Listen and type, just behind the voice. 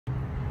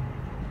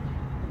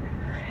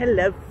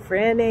Hello,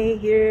 Franny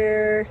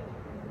here.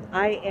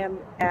 I am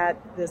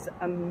at this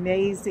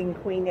amazing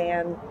Queen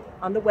Anne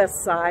on the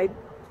west side,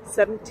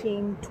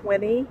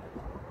 1720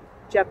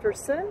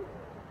 Jefferson.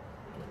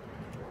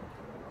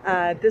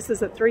 This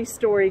is a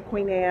three-story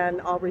Queen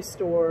Anne, all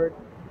restored,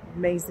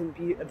 amazing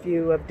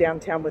view of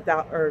downtown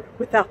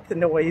without the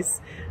noise.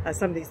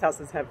 Some of these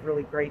houses have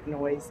really great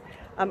noise.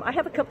 I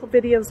have a couple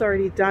videos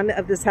already done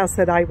of this house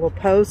that I will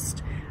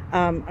post.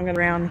 I'm going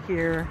to around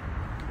here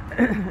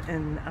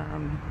and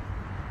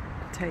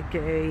take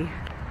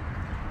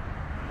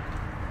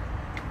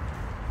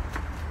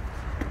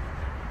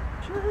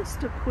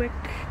just a quick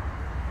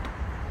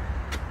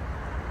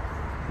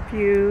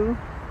view.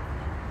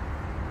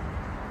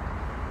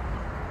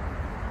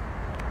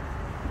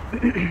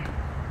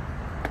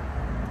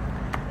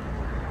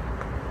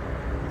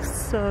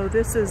 So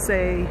this is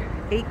a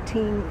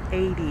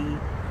 1880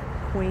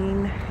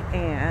 Queen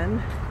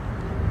Anne.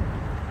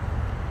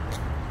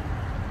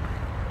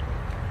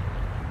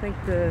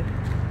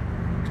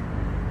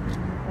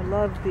 I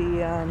love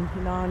the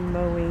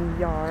non-mowing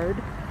yard.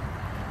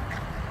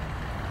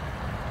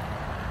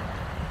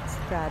 It's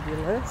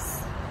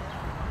fabulous.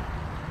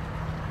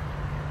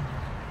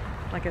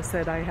 Like I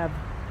said, I have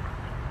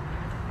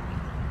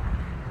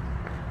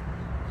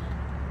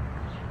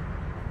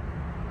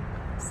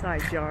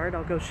side yard.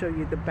 I'll go show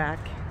you the back.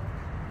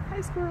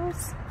 Hi,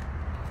 squirrels.